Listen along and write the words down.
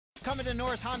Come into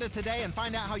Norris Honda today and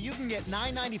find out how you can get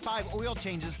 $9.95 oil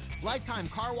changes, lifetime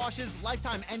car washes,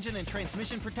 lifetime engine and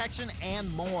transmission protection,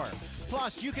 and more.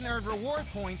 Plus, you can earn reward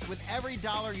points with every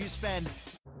dollar you spend.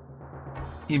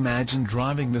 Imagine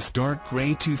driving this dark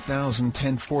gray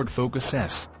 2010 Ford Focus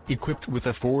S, equipped with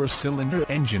a 4-cylinder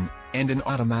engine and an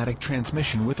automatic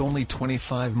transmission with only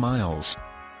 25 miles.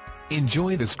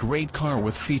 Enjoy this great car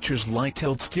with features like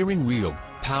tilt steering wheel,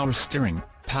 power steering,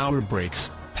 power brakes,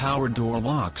 power door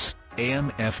locks,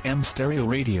 AM/FM stereo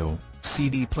radio,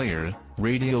 CD player,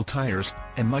 radial tires,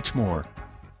 and much more.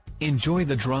 Enjoy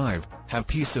the drive, have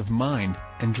peace of mind,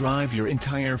 and drive your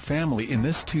entire family in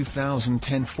this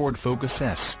 2010 Ford Focus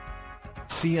S.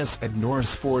 See us at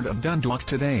Norris Ford of Dundalk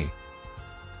today.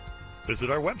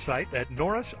 Visit our website at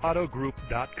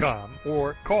norrisautogroup.com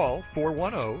or call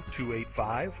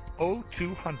 410-285-0200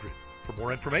 for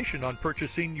more information on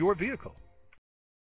purchasing your vehicle.